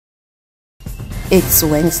It's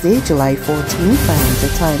Wednesday, July 14th, and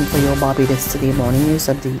the time for your Barbados Today morning news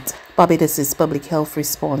update. Barbados' public health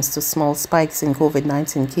response to small spikes in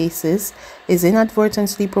COVID-19 cases is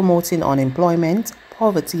inadvertently promoting unemployment,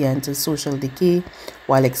 poverty, and social decay,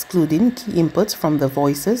 while excluding key inputs from the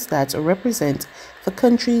voices that represent the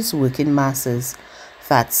country's working masses.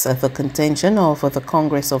 That's the contention of the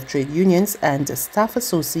Congress of Trade Unions and Staff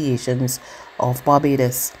Associations of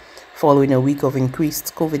Barbados. Following a week of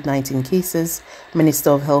increased COVID-19 cases, Minister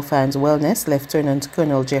of Health and Wellness, Lieutenant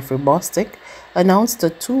Colonel Jeffrey Bostick, announced a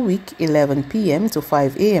 2-week 11 p.m. to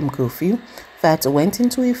 5 a.m. curfew that went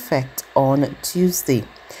into effect on Tuesday.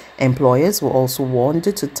 Employers were also warned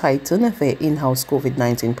to tighten their in-house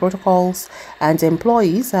COVID-19 protocols, and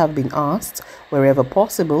employees have been asked, wherever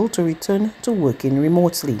possible, to return to working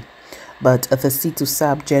remotely. But the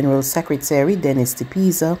CTUSAB General Secretary, Dennis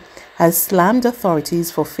Tipiza, has slammed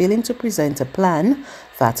authorities for failing to present a plan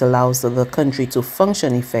that allows the country to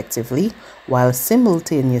function effectively while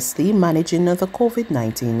simultaneously managing the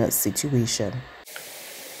COVID-19 situation.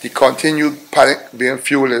 The continued panic being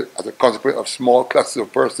fueled as a consequence of small clusters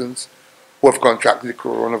of persons who have contracted the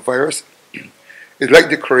coronavirus is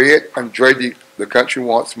likely to create and drive the country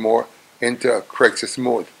once more into a crisis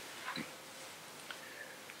mode.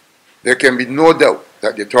 There can be no doubt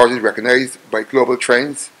that the authorities recognize by global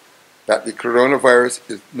trends that the coronavirus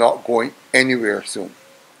is not going anywhere soon.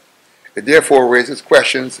 It therefore raises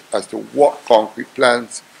questions as to what concrete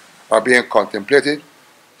plans are being contemplated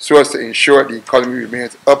so as to ensure the economy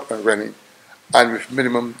remains up and running and with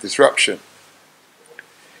minimum disruption.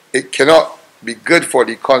 It cannot be good for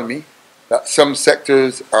the economy that some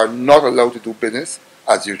sectors are not allowed to do business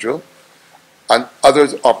as usual and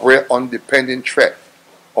others operate under the pending threat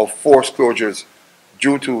of forced closures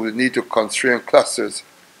due to the need to constrain clusters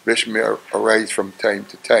which may arise from time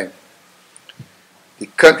to time. The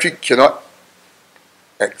country cannot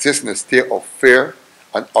exist in a state of fear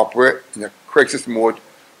and operate in a crisis mode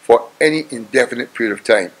for any indefinite period of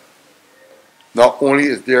time. Not only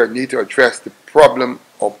is there a need to address the problem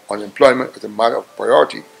of unemployment as a matter of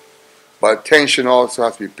priority, but attention also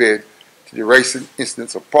has to be paid to the rising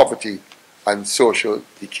incidence of poverty and social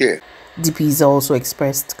decay. Tipiza also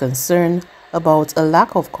expressed concern about a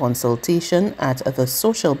lack of consultation at the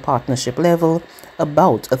social partnership level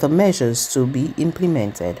about the measures to be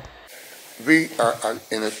implemented. We are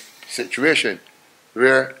in a situation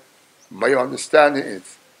where my understanding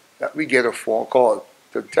is that we get a phone call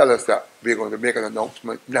to tell us that we're going to make an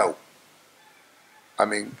announcement now. I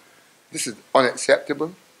mean, this is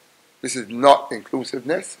unacceptable. This is not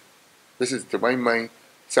inclusiveness. This is, to my mind,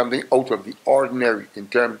 something out of the ordinary in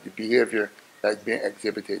terms of the behavior that is being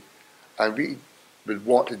exhibited. And we will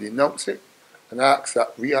want to denounce it and ask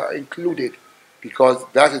that we are included, because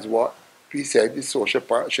that is what we said the social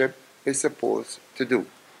partnership is supposed to do.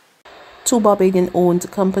 2 Barbadian-owned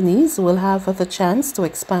companies will have the chance to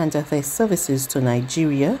expand their services to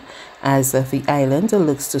Nigeria as the island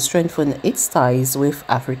looks to strengthen its ties with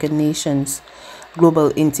African nations.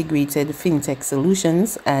 Global Integrated FinTech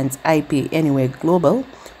Solutions and IP Anywhere Global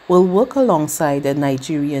will work alongside the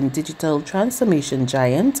Nigerian digital transformation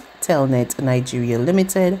giant Telnet Nigeria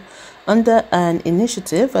Limited under an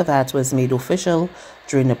initiative that was made official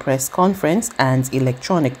during a press conference and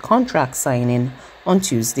electronic contract signing on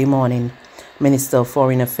Tuesday morning. Minister of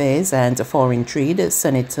Foreign Affairs and Foreign Trade,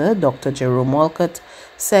 Senator Dr. Jerome Walcott,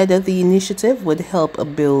 said that the initiative would help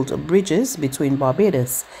build bridges between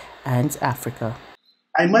Barbados and Africa.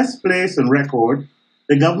 I must place on record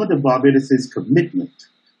the government of Barbados' commitment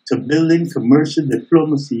to building commercial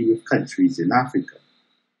diplomacy with countries in Africa.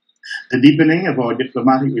 The deepening of our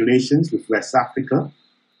diplomatic relations with West Africa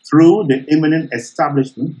through the imminent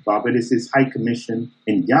establishment of Barbados' High Commission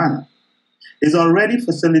in Ghana is already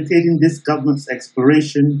facilitating this government's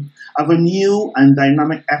exploration of a new and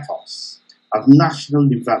dynamic ethos of national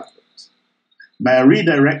development by a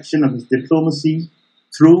redirection of its diplomacy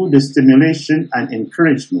through the stimulation and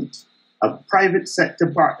encouragement of private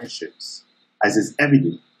sector partnerships, as is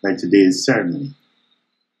evident by today's ceremony.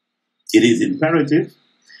 It is imperative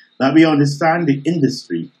that we understand the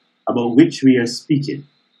industry about which we are speaking,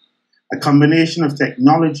 a combination of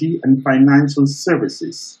technology and financial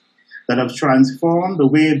services that have transformed the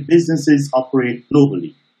way businesses operate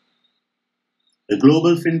globally. The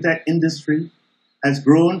global fintech industry has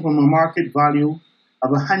grown from a market value of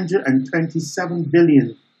 $127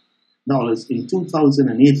 billion in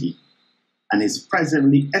 2018 and is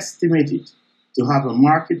presently estimated to have a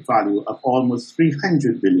market value of almost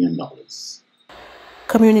 $300 billion.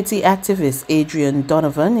 Community activist Adrian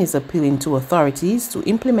Donovan is appealing to authorities to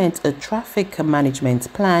implement a traffic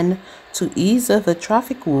management plan to ease the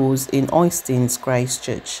traffic woes in Oyston's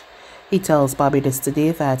Christchurch. He tells Barbados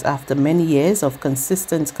Today that after many years of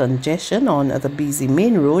consistent congestion on the busy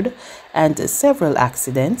main road and several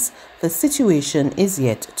accidents, the situation is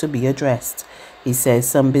yet to be addressed. He says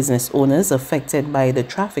some business owners affected by the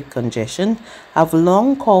traffic congestion have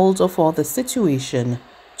long called for the situation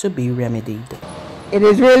to be remedied. It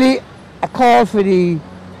is really a call for the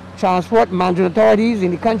transport management authorities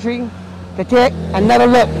in the country to take another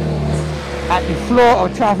look at the flow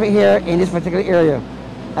of traffic here in this particular area.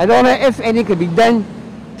 I don't know if any could be done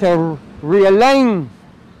to realign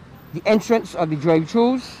the entrance of the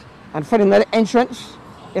drive-thrus and find another entrance,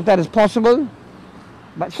 if that is possible.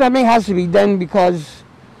 But something has to be done because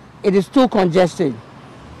it is too congested.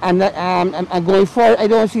 And going forward, I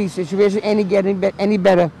don't see the situation getting any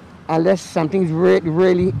better unless something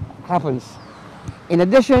really happens. In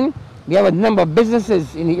addition, we have a number of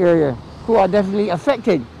businesses in the area who are definitely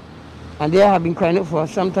affected, and they have been crying out for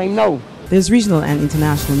some time now. There's regional and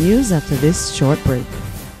international news after this short break.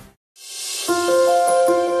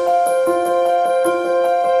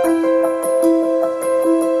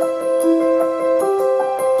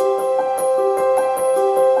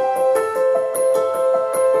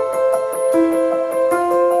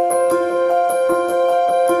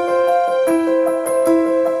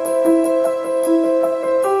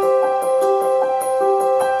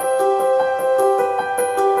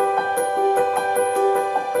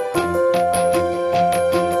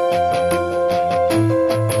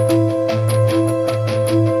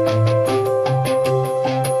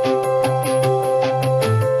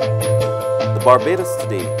 Barbados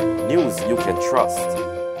Today, news you can trust.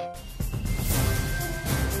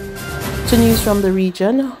 To news from the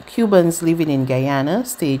region, Cubans living in Guyana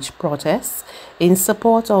staged protests in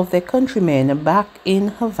support of their countrymen back in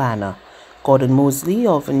Havana. Gordon Mosley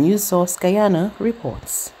of News Source Guyana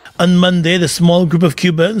reports. On Monday, the small group of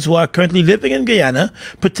Cubans who are currently living in Guyana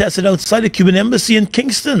protested outside the Cuban embassy in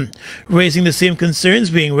Kingston, raising the same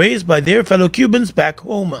concerns being raised by their fellow Cubans back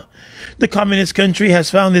home. The communist country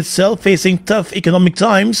has found itself facing tough economic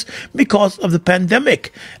times because of the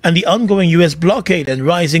pandemic and the ongoing U.S. blockade and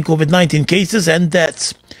rising COVID-19 cases and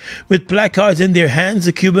deaths. With placards in their hands,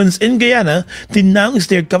 the Cubans in Guyana denounced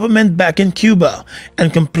their government back in Cuba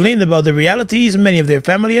and complained about the realities many of their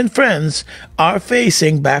family and friends are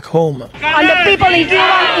facing back home. And the people in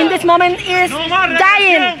Cuba in this moment is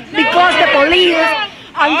dying because the police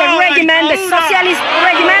and the regiment, the socialist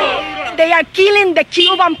regiment, they are killing the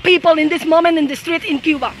Cuban people in this moment in the street in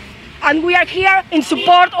Cuba. And we are here in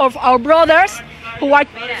support of our brothers who are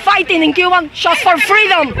fighting in Cuba just for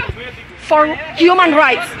freedom, for human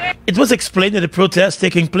rights. It was explained that the protests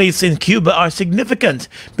taking place in Cuba are significant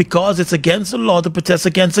because it's against the law to protest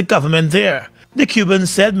against the government there. The Cubans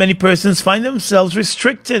said many persons find themselves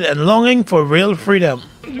restricted and longing for real freedom.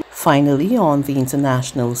 Finally, on the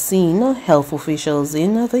international scene, health officials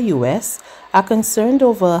in the U.S. are concerned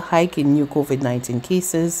over a hike in new COVID-19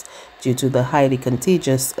 cases due to the highly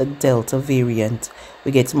contagious Delta variant.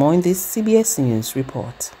 We get more in this CBS News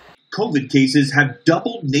report. COVID cases have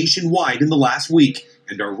doubled nationwide in the last week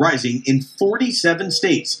and are rising in 47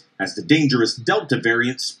 states as the dangerous Delta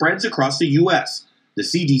variant spreads across the U.S. The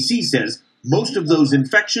CDC says most of those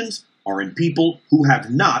infections are in people who have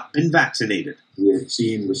not been vaccinated. We're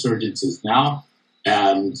seeing resurgences now,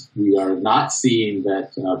 and we are not seeing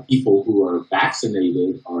that people who are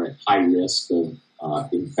vaccinated are at high risk of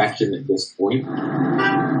infection at this point.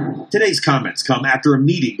 Today's comments come after a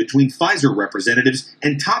meeting between Pfizer representatives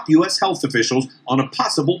and top U.S. health officials on a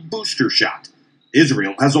possible booster shot.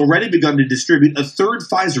 Israel has already begun to distribute a third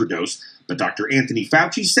Pfizer dose, but Dr. Anthony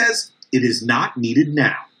Fauci says it is not needed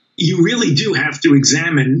now. You really do have to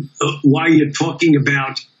examine why you're talking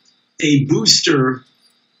about a booster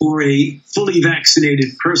or a fully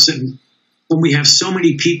vaccinated person when we have so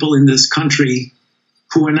many people in this country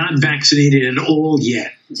who are not vaccinated at all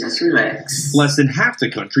yet. Just relax. Less than half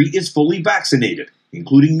the country is fully vaccinated,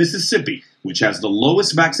 including Mississippi, which has the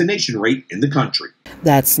lowest vaccination rate in the country.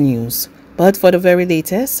 That's news. But for the very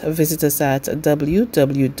latest, visit us at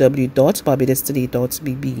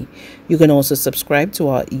www.barbadostoday.bb. You can also subscribe to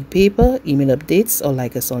our e-paper, email updates, or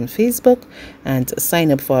like us on Facebook, and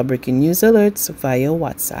sign up for our breaking news alerts via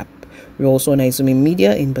WhatsApp. We're also on Izumi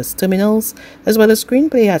Media in bus terminals, as well as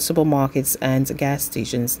screenplay at supermarkets and gas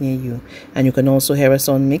stations near you. And you can also hear us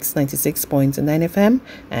on Mix 96.9 FM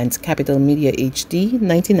and Capital Media HD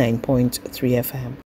 99.3 FM.